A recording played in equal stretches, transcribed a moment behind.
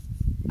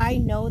I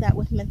know that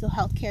with mental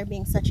health care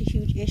being such a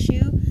huge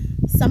issue,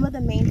 some of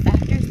the main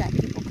factors that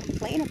people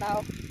complain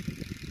about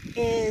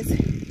is,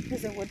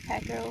 there's a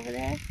woodpecker over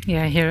there.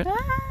 Yeah, I hear it.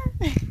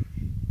 Ah,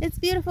 it's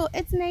beautiful.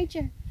 It's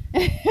nature.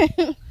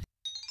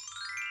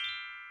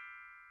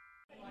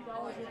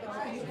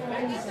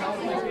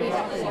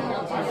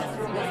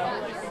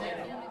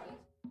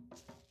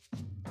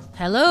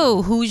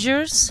 Hello,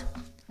 Hoosiers!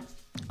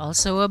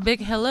 Also a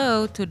big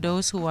hello to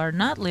those who are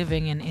not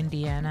living in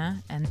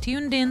Indiana and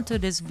tuned in to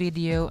this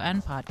video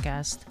and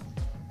podcast.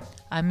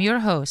 I'm your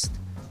host,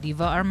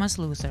 Diva Armas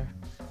Luther,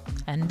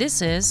 and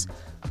this is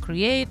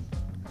Create,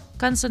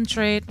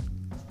 Concentrate,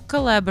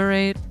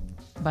 Collaborate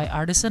by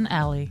Artisan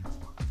Alley.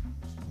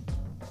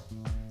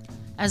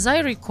 As I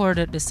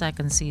recorded the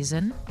second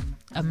season,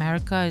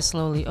 America is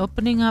slowly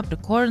opening up the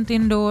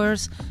quarantine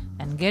doors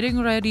and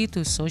getting ready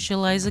to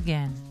socialize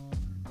again.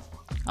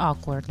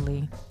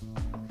 Awkwardly.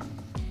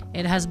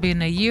 It has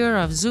been a year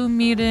of Zoom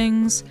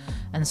meetings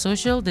and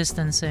social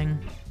distancing.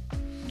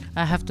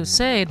 I have to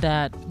say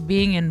that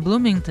being in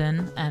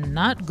Bloomington and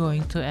not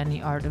going to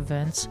any art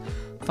events,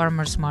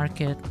 farmers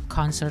market,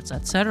 concerts,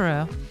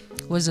 etc.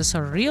 was a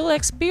surreal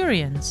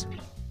experience.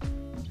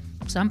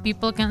 Some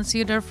people can't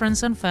see their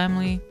friends and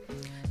family.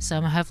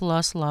 Some have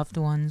lost loved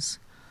ones.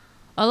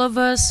 All of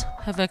us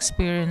have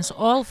experienced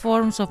all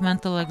forms of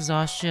mental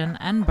exhaustion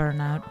and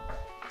burnout.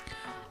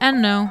 And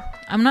no,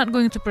 I'm not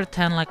going to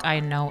pretend like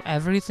I know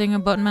everything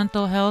about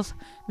mental health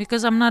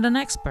because I'm not an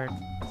expert.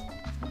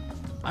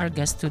 Our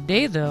guest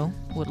today, though,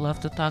 would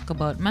love to talk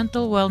about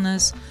mental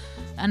wellness,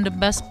 and the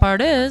best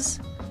part is,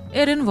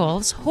 it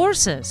involves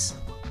horses.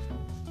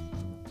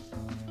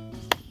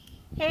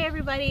 Hey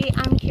everybody,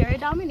 I'm Kira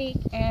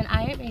Dominique, and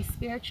I am a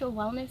spiritual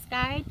wellness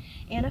guide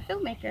and a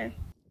filmmaker.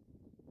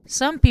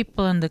 Some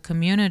people in the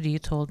community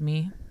told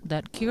me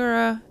that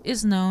Kira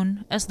is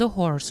known as the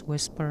horse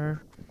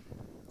whisperer.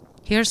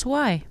 Here's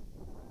why.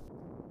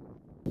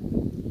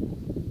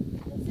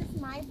 This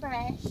is my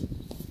brush.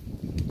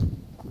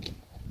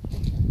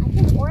 I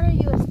can order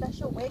you a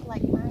special wig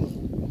like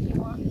mine if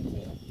you want me to.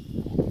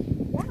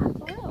 Yeah,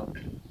 for real.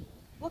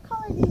 What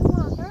color do you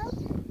want, girl?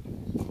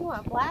 You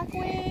want a black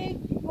wig?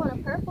 You want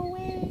a purple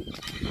wig?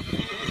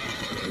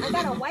 I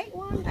got a white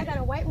one. I got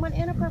a white one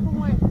and a purple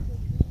one.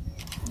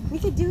 We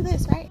could do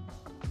this, right?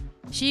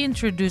 She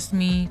introduced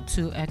me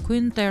to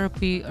equine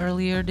therapy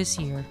earlier this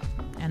year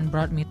and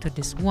brought me to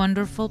this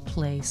wonderful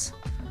place.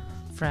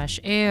 Fresh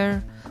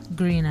air,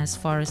 green as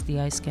far as the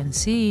eyes can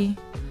see,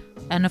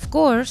 and of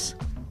course,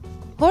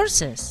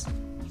 horses.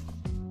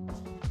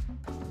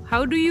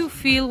 How do you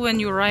feel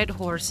when you ride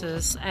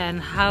horses, and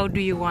how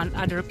do you want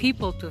other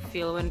people to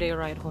feel when they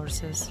ride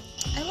horses?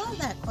 I love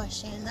that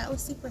question. That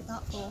was super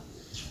thoughtful.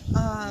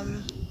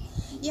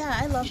 Yeah,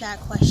 I love that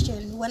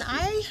question. When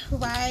I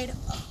ride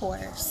a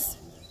horse,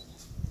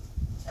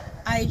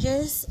 I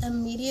just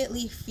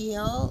immediately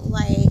feel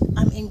like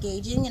I'm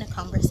engaging in a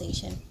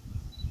conversation.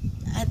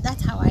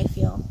 That's how I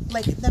feel.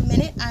 Like the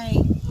minute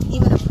I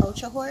even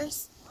approach a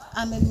horse,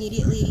 I'm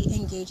immediately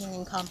engaging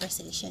in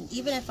conversation.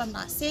 Even if I'm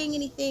not saying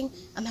anything,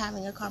 I'm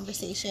having a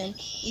conversation,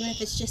 even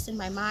if it's just in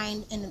my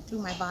mind and through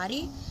my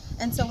body.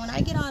 And so when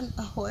I get on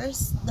a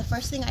horse, the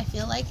first thing I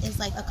feel like is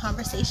like a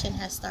conversation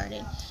has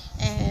started.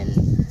 And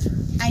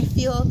I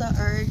feel the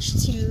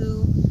urge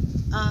to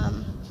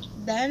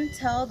then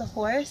tell the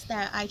horse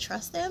that I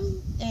trust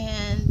them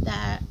and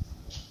that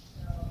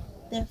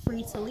they're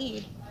free to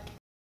lead.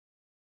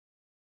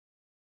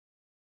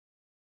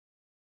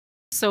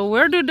 So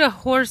where do the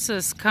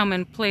horses come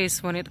in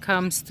place when it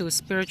comes to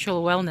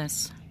spiritual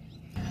wellness?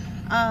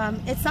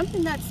 It's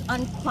something that's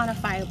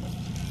unquantifiable.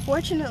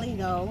 Fortunately,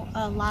 though,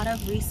 a lot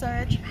of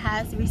research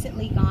has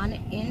recently gone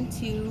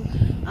into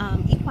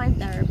equine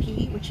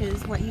therapy, which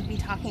is what you'd be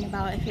talking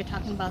about if you're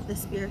talking about the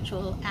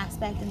spiritual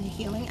aspect and the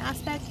healing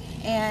aspect,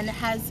 and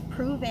has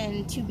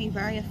proven to be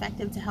very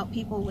effective to help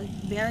people with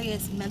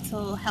various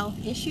mental health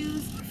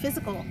issues,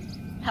 physical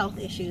health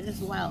issues as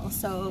well.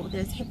 So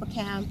there's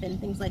hippocamp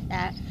and things like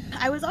that.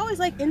 I was always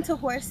like into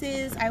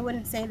horses. I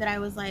wouldn't say that I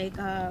was like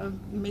a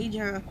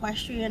major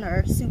equestrian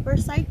or super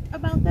psyched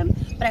about them,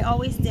 but I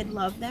always did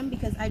love them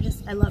because I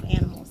love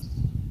animals.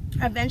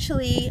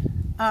 Eventually,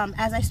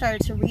 as I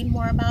started to read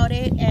more about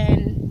it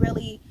and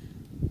really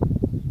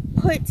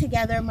put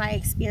together my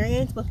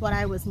experience with what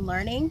I was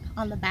learning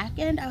on the back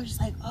end, I was just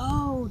like,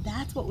 oh,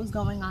 that's what was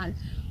going on.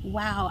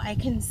 Wow, I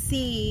can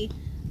see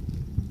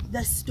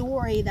the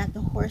story that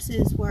the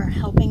horses were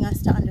helping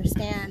us to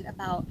understand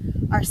about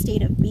our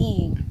state of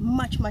being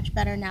much, much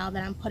better now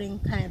that I'm putting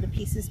kind of the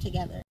pieces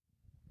together.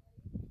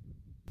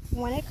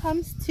 When it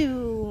comes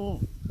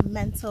to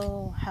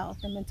mental health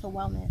and mental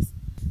wellness,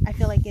 I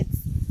feel like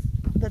it's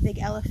the big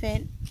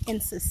elephant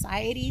in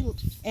society,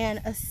 and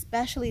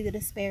especially the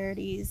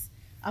disparities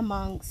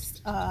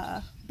amongst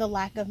the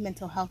lack of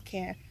mental health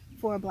care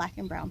for Black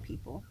and brown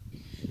people.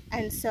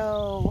 And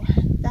so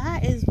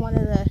that is one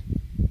of the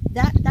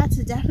that's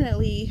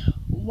definitely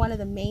one of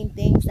the main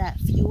things that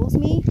fuels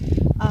me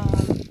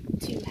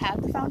to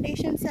have the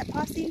foundation, Set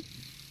Posse,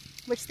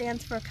 which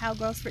stands for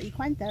Cowgirls for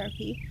Equine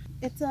Therapy.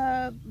 it's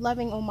a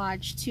loving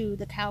homage to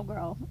the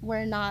cowgirl.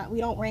 We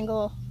don't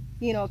wrangle,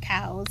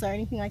 cows or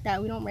anything like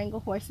that. We don't wrangle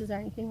horses or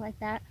anything like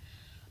that.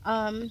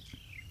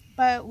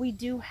 But we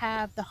do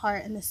have the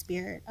heart and the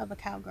spirit of a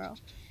cowgirl.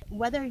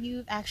 Whether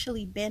you've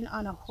actually been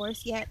on a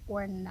horse yet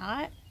or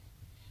not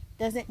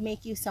doesn't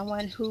make you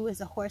someone who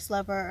is a horse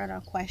lover or an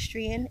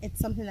equestrian. It's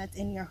something that's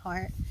in your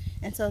heart.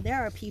 And so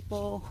there are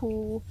people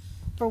who,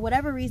 for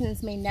whatever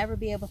reasons, may never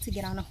be able to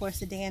get on a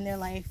horse a day in their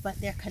life, but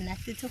they're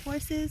connected to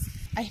horses.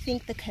 I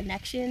think the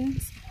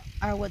connections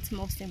are what's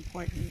most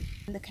important.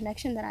 And the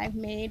connection that I've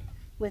made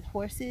with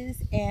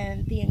horses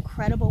and the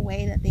incredible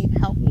way that they've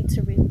helped me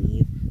to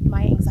relieve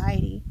my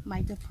anxiety,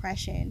 my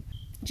depression,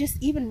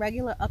 just even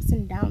regular ups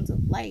and downs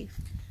of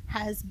life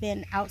has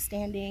been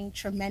outstanding,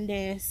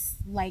 tremendous,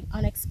 like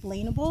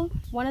unexplainable.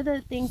 One of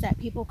the things that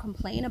people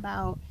complain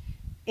about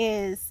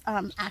is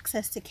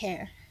access to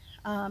care.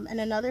 And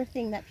another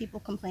thing that people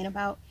complain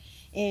about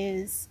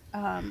is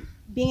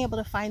being able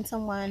to find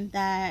someone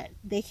that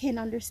they can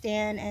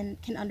understand and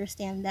can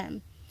understand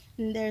them.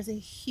 And there's a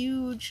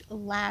huge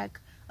lack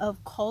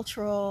of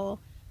cultural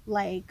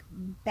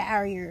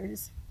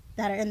barriers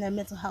that are in the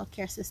mental health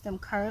care system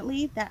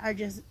currently that are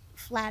just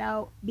flat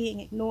out being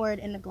ignored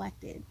and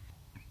neglected.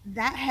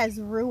 That has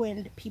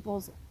ruined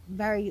people's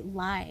very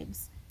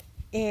lives.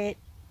 It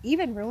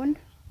even ruined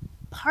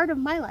part of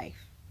my life.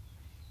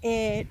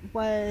 It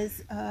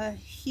was a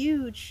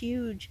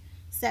huge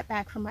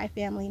setback for my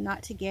family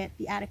not to get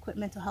the adequate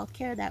mental health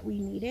care that we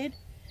needed.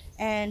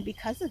 And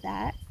because of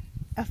that,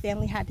 a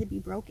family had to be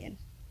broken,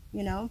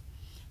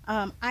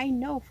 I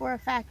know for a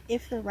fact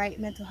if the right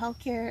mental health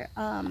care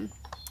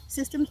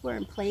systems were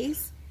in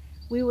place,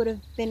 we would have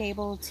been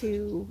able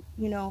to,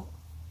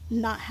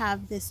 not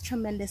have this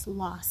tremendous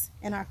loss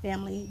in our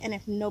family. And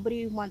if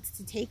nobody wants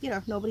to take it or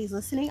if nobody's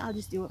listening, I'll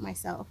just do it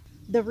myself.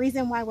 The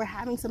reason why we're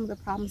having some of the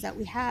problems that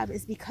we have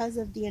is because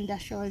of the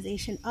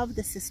industrialization of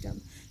the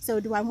system. So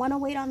do I want to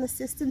wait on the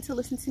system to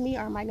listen to me,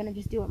 or am I going to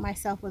just do it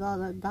myself with all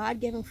the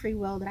God-given free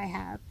will that I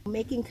have?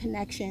 Making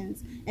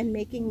connections and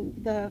making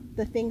the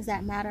things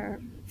that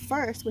matter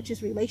first, which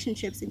is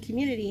relationships and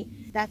community,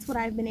 that's what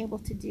I've been able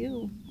to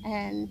do.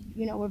 And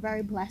we're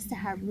very blessed to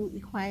have Root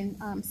Equine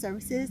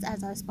Services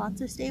as our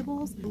sponsor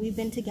stables. We've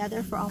been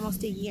together for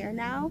almost a year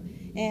now,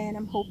 and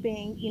I'm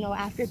hoping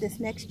after this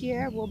next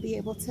year we'll be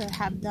able to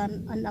have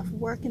done enough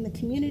work in the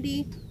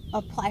community,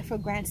 apply for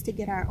grants to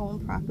get our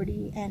own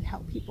property and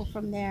help people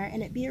from there,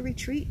 and it be a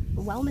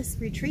wellness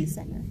retreat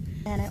center.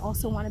 And I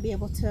also want to be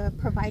able to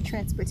provide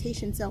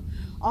transportation. So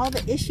all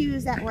the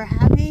issues that we're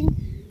having,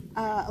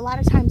 a lot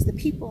of times the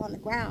people on the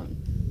ground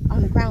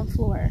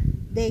floor,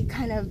 they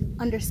kind of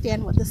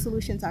understand what the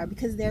solutions are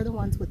because they're the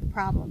ones with the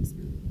problems.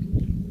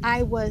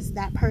 I was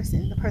that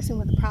person, the person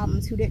with the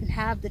problems who didn't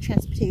have the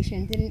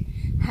transportation, didn't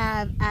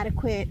have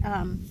adequate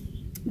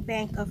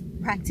bank of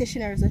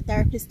practitioners or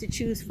therapists to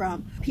choose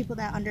from, people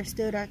that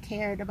understood or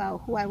cared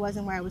about who I was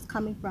and where I was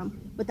coming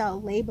from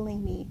without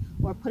labeling me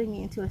or putting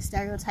me into a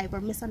stereotype or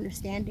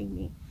misunderstanding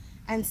me.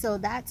 And so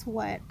that's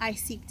what I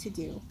seek to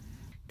do.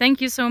 Thank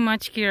you so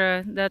much,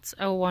 Kira. That's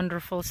a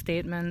wonderful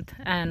statement,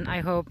 and I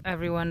hope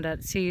everyone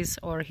that sees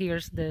or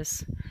hears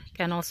this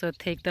can also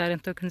take that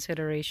into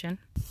consideration.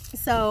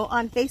 So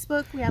on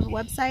Facebook, we have a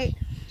website.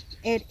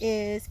 It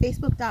is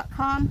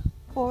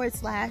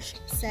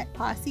facebook.com/Set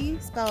Posse,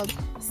 spelled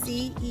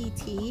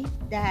CET-POSSE.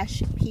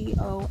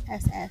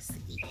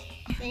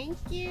 Thank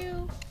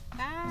you.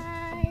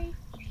 Bye.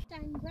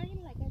 Shine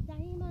bright like a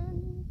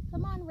diamond.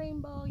 Come on,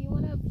 Rainbow. You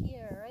want to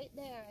appear right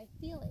there. I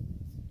feel it.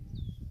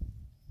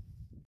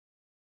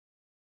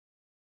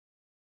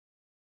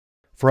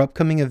 For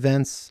upcoming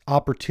events,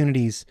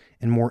 opportunities,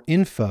 and more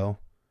info,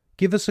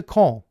 give us a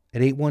call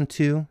at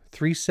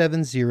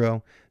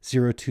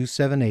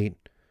 812-370-0278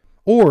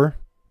 or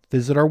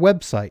visit our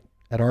website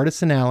at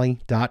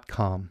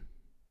artisanalley.com.